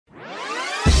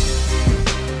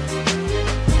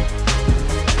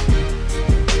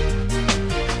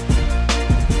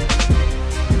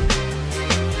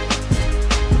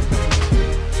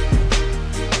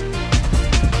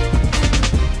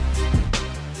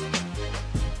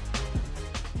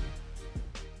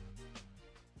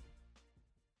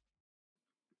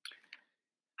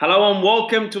Hello and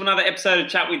welcome to another episode of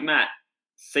Chat with Matt,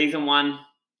 Season 1,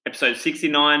 Episode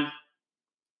 69.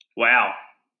 Wow.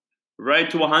 Road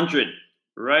to 100.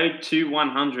 Road to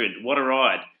 100. What a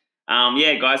ride.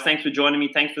 Guys, thanks for joining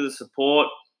me. Thanks for the support.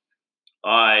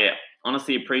 I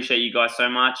honestly appreciate you guys so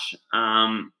much.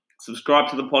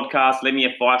 Subscribe to the podcast. Leave me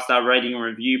a 5-star rating and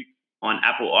review on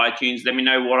Apple iTunes. Let me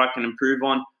know what I can improve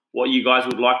on, what you guys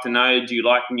would like to know. Do you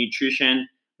like nutrition,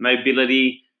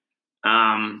 mobility,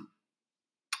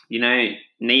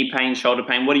 knee pain, shoulder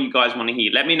pain? What do you guys want to hear?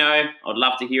 Let me know. I'd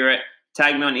love to hear it.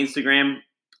 Tag me on Instagram.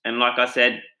 And like I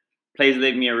said, please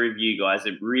leave me a review, guys.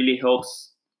 It really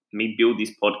helps me build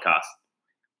this podcast.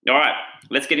 All right,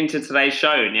 let's get into today's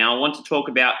show. Now, I want to talk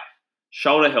about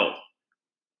shoulder health.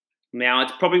 Now,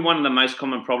 it's probably one of the most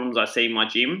common problems I see in my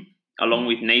gym, along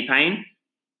with knee pain.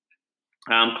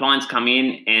 Clients come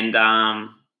in and,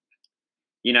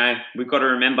 we've got to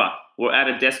remember, we're at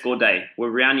a desk all day.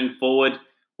 We're rounding forward.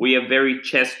 We are very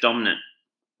chest dominant,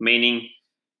 meaning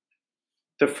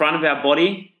the front of our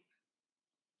body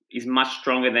is much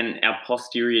stronger than our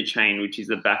posterior chain, which is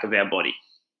the back of our body.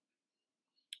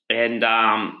 And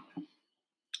a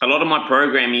lot of my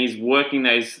programming is working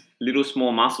those little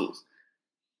small muscles.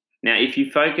 Now, if you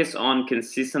focus on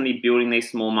consistently building these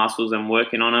small muscles and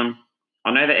working on them, I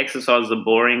know the exercises are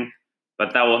boring,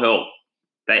 but they will help.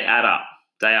 They add up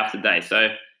day after day. So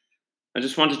I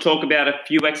just want to talk about a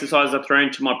few exercises I throw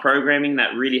into my programming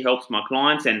that really helps my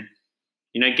clients and,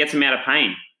 gets them out of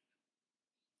pain.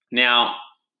 Now,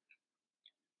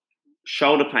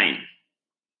 shoulder pain.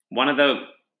 One of the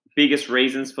biggest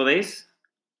reasons for this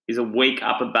is a weak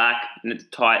upper back and a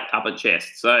tight upper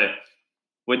chest. So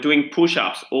we're doing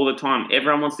push-ups all the time.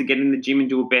 Everyone wants to get in the gym and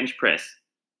do a bench press.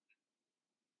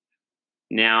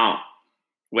 Now,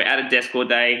 we're at a desk all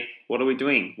day. What are we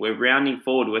doing? We're rounding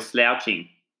forward. We're slouching.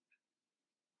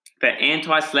 For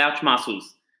anti-slouch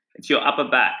muscles, it's your upper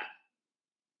back.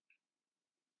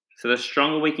 So the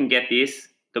stronger we can get this,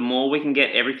 the more we can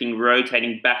get everything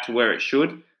rotating back to where it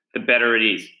should, the better it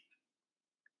is.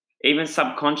 Even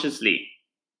subconsciously,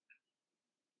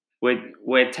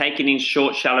 we're taking in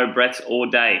short, shallow breaths all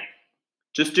day.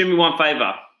 Just do me one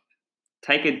favor.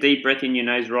 Take a deep breath in your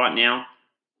nose right now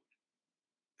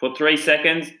for 3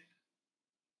 seconds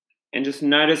and just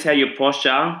notice how your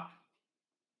posture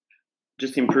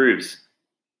just improves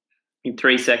in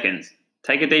 3 seconds.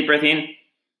 Take a deep breath in.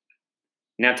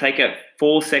 Now take a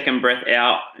 4-second breath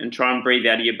out and try and breathe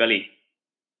out of your belly.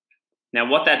 Now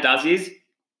what that does is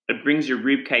it brings your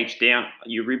rib cage down.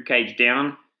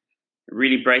 It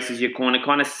really braces your core. It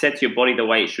kind of sets your body the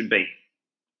way it should be.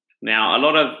 Now, a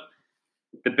lot of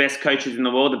the best coaches in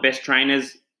the world, the best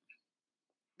trainers,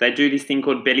 they do this thing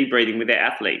called belly breathing with their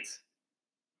athletes.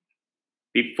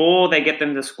 Before they get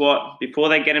them to squat, before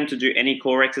they get them to do any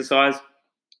core exercise,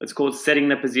 it's called setting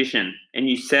the position. And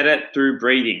you set it through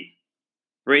breathing.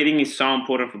 Breathing is so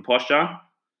important for posture.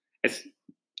 It's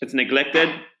neglected.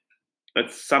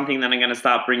 It's something that I'm going to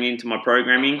start bringing into my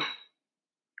programming,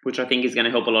 which I think is going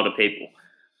to help a lot of people.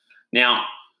 Now,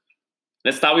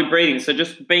 let's start with breathing. So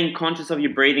just being conscious of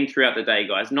your breathing throughout the day,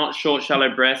 guys. Not short,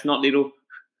 shallow breaths, not little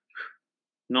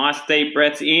nice deep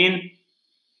breaths in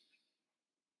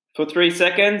for 3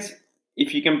 seconds.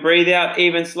 If you can breathe out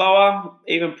even slower,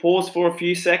 even pause for a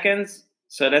few seconds.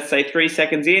 So let's say 3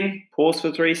 seconds in, pause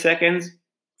for 3 seconds,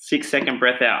 6-second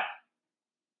breath out.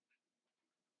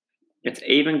 It's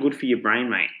even good for your brain,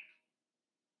 mate.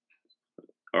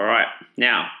 All right,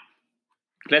 now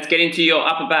let's get into your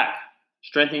upper back.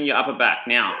 Strengthening your upper back.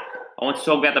 Now, I want to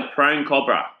talk about the prone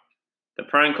cobra. The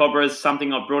prone cobra is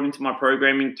something I've brought into my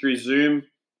programming through Zoom,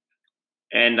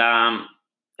 and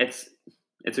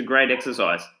it's a great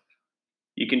exercise.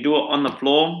 You can do it on the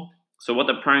floor. So what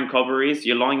the prone cobra is,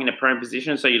 you're lying in a prone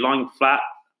position. So you're lying flat,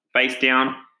 face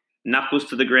down, knuckles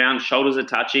to the ground, shoulders are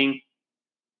touching.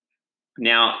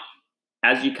 Now,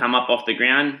 as you come up off the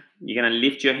ground, you're going to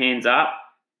lift your hands up.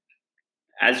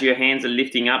 As your hands are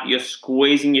lifting up, you're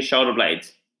squeezing your shoulder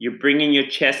blades. You're bringing your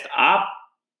chest up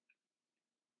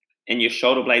and your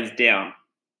shoulder blades down.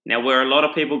 Now, where a lot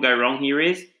of people go wrong here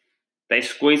is they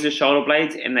squeeze the shoulder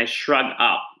blades and they shrug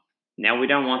up. Now, we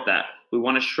don't want that. We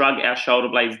want to shrug our shoulder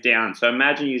blades down. So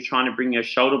imagine you're trying to bring your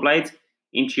shoulder blades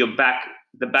into your back,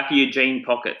 the back of your jean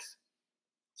pockets.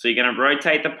 So you're going to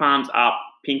rotate the palms up,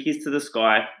 pinkies to the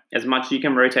sky, as much as you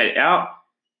can rotate it out.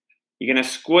 You're going to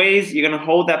squeeze, you're going to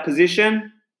hold that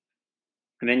position,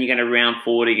 and then you're going to round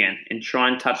forward again and try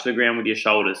and touch the ground with your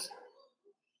shoulders.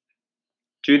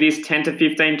 Do this 10 to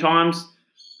 15 times,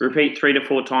 repeat 3 to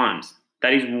 4 times.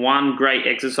 That is one great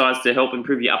exercise to help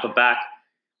improve your upper back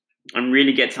and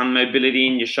really get some mobility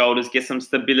in your shoulders, get some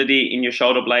stability in your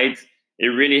shoulder blades, It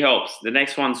really helps. The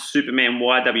next one's Superman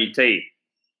YWT.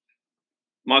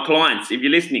 My clients, if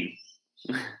you're listening,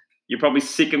 you're probably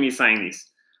sick of me saying this,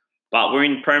 but we're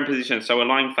in prone position, so we're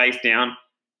lying face down.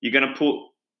 You're going to put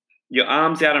your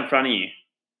arms out in front of you.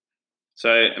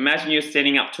 So imagine you're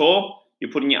standing up tall,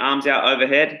 you're putting your arms out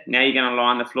overhead, now you're going to lie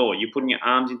on the floor. You're putting your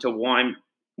arms into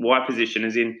Y position,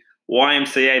 as in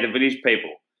YMCA, the village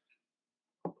people.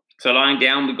 So lying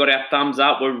down, we've got our thumbs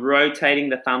up, we're rotating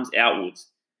the thumbs outwards.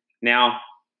 Now,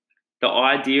 the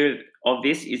idea of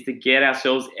this is to get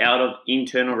ourselves out of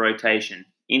internal rotation.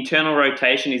 Internal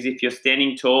rotation is if you're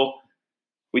standing tall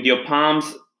with your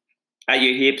palms at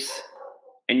your hips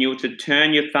and you're to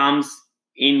turn your thumbs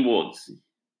inwards.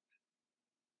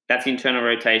 That's internal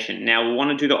rotation. Now, we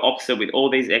want to do the opposite with all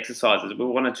these exercises. We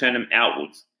want to turn them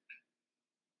outwards.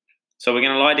 So we're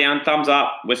going to lie down, thumbs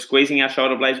up. We're squeezing our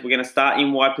shoulder blades. We're going to start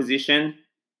in Y position.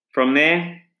 From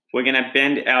there, we're going to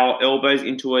bend our elbows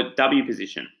into a W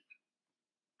position.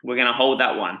 We're going to hold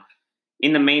that one.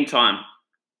 In the meantime,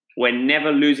 we're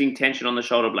never losing tension on the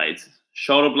shoulder blades.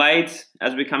 Shoulder blades,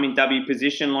 as we come in W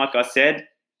position, like I said,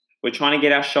 we're trying to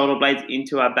get our shoulder blades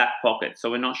into our back pocket. So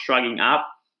we're not shrugging up.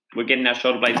 We're getting our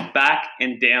shoulder blades back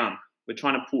and down. We're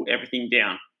trying to pull everything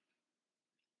down.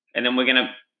 And then we're going to,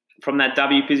 from that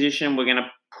W position, we're going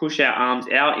to push our arms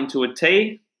out into a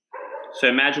T. So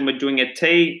imagine we're doing a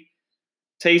T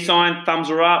sign, thumbs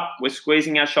are up, we're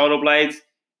squeezing our shoulder blades,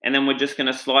 and then we're just going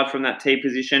to slide from that T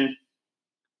position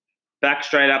back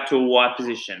straight up to a Y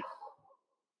position.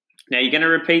 Now you're going to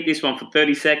repeat this one for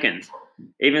 30 seconds,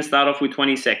 even start off with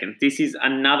 20 seconds. This is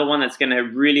another one that's going to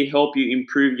really help you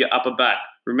improve your upper back.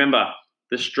 Remember,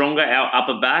 the stronger our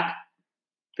upper back,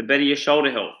 the better your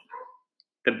shoulder health,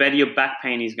 the better your back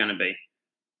pain is going to be.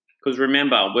 Because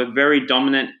remember, we're very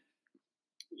dominant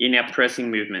in our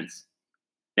pressing movements.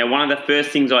 Now, one of the first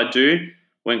things I do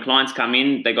when clients come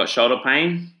in, they got shoulder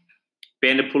pain,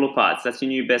 banded pull aparts. That's your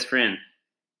new best friend.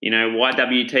 You know,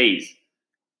 YWTs,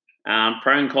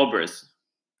 prone cobras.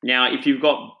 Now, if you've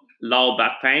got lower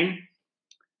back pain,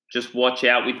 just watch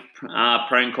out with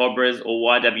prone cobras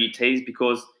or YWTs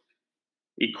because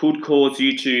it could cause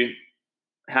you to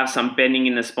have some bending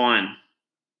in the spine.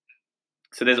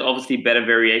 So there's obviously better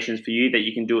variations for you that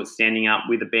you can do it standing up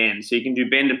with a band. So you can do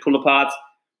banded pull aparts,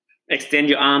 extend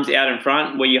your arms out in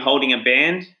front where you're holding a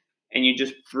band and you're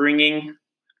just bringing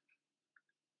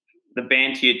the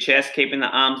band to your chest, keeping the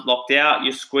arms locked out.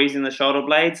 You're squeezing the shoulder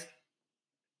blades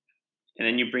and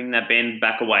then you bring that band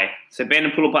back away. So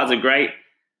banded pull aparts are great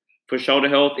for shoulder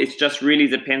health. It just really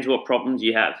depends what problems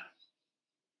you have.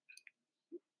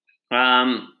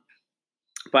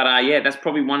 Yeah, that's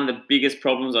probably one of the biggest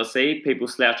problems I see. People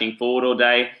slouching forward all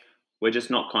day. We're just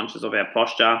not conscious of our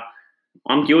posture.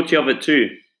 I'm guilty of it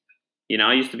too. You know,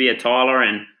 I used to be a tiler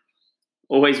and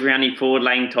always rounding forward,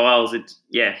 laying tiles. It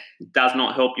does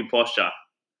not help your posture.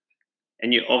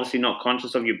 And you're obviously not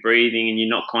conscious of your breathing and you're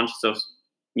not conscious of,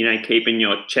 you know, keeping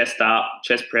your chest up,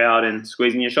 chest proud and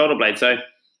squeezing your shoulder blades. So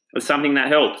it's something that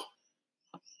helps.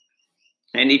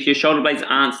 And if your shoulder blades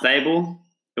aren't stable,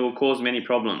 it will cause many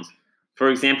problems. For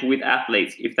example, with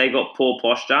athletes, if they got poor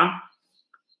posture,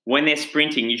 when they're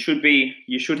sprinting, you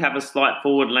should have a slight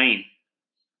forward lean.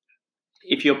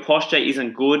 If your posture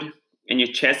isn't good and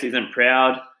your chest isn't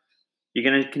proud, you're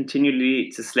going to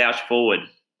continually to slouch forward.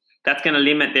 That's going to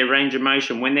limit their range of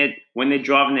motion. When they're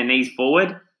driving their knees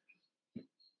forward,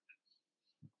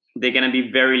 they're going to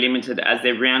be very limited as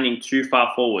they're rounding too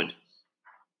far forward.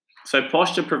 So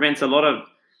posture prevents a lot of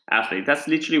athletes. That's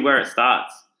literally where it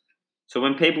starts. So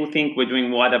when people think we're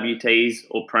doing YWTs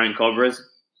or prone cobras,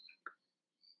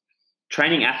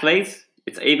 training athletes,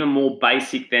 it's even more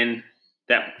basic than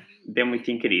we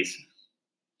think it is.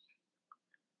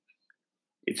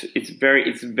 It's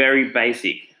very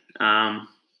basic. And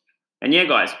yeah,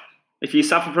 guys, if you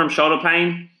suffer from shoulder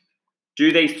pain,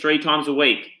 do these 3 times a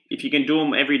week. If you can do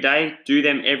them every day, do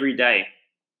them every day.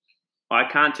 I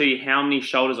can't tell you how many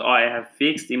shoulders I have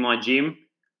fixed in my gym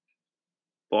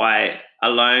by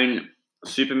alone.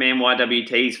 Superman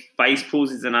YWTs, face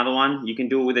pulls is another one. You can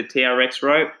do it with a TRX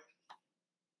rope.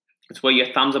 It's where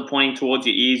your thumbs are pointing towards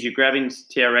your ears. You're grabbing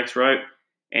TRX rope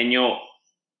and you're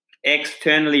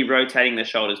externally rotating the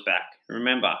shoulders back.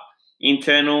 Remember,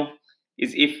 internal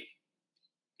is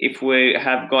if we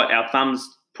have got our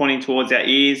thumbs pointing towards our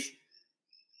ears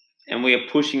and we are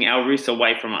pushing our wrists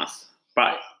away from us.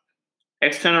 But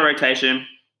external rotation,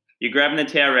 you're grabbing the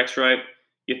TRX rope,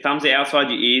 your thumbs are outside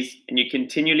your ears, and you're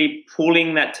continually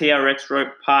pulling that TRX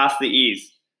rope past the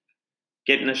ears,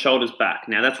 getting the shoulders back.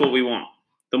 Now, that's what we want.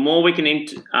 The more we can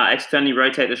externally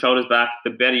rotate the shoulders back, the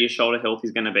better your shoulder health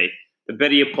is going to be. The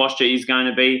better your posture is going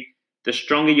to be. The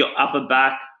stronger your upper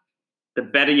back the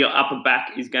better your upper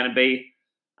back is going to be,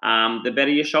 the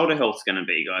better your shoulder health is going to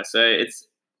be, guys. So it's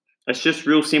just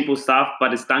real simple stuff,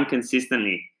 but it's done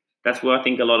consistently. That's where I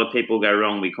think a lot of people go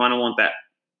wrong. We kind of want that,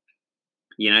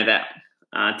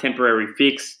 that temporary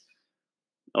fix,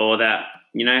 or that,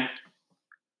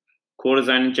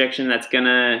 cortisone injection that's going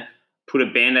to put a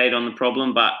Band-Aid on the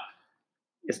problem, but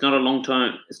it's not a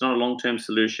long-term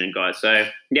solution, guys. So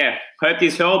yeah, hope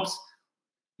this helps.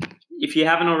 If you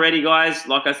haven't already, guys,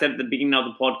 like I said at the beginning of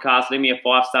the podcast, leave me a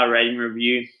 5-star rating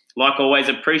review. Like always,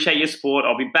 appreciate your support.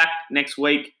 I'll be back next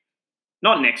week.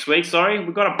 Not next week, sorry.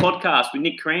 We've got a podcast with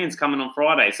Nick Crans coming on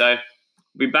Friday. So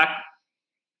we'll be back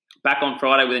on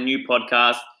Friday with a new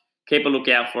podcast. Keep a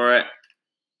lookout for it.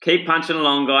 Keep punching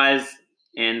along, guys.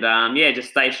 And,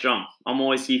 just stay strong. I'm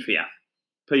always here for you.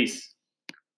 Peace.